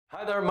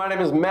Hi there, my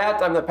name is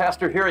Matt. I'm the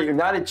pastor here at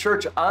United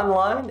Church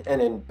Online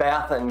and in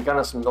Bath and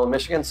Gunnisonville,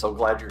 Michigan. So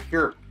glad you're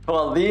here.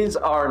 Well, these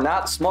are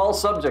not small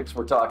subjects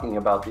we're talking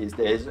about these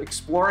days.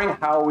 Exploring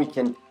how we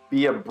can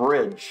be a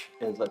bridge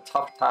is a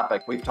tough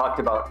topic. We've talked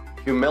about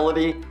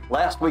humility.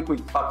 Last week we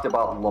talked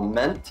about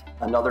lament,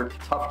 another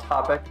tough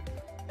topic.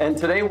 And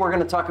today we're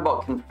going to talk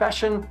about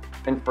confession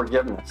and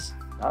forgiveness.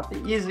 Not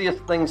the easiest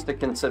things to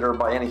consider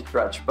by any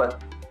stretch,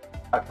 but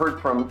I've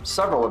heard from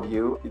several of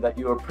you that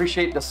you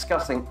appreciate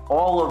discussing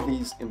all of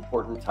these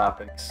important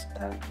topics.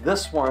 And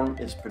this one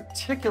is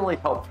particularly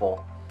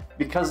helpful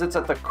because it's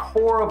at the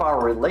core of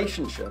our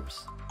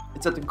relationships.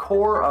 It's at the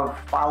core of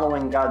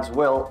following God's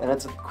will, and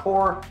it's at the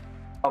core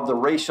of the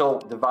racial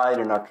divide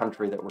in our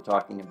country that we're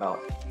talking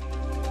about.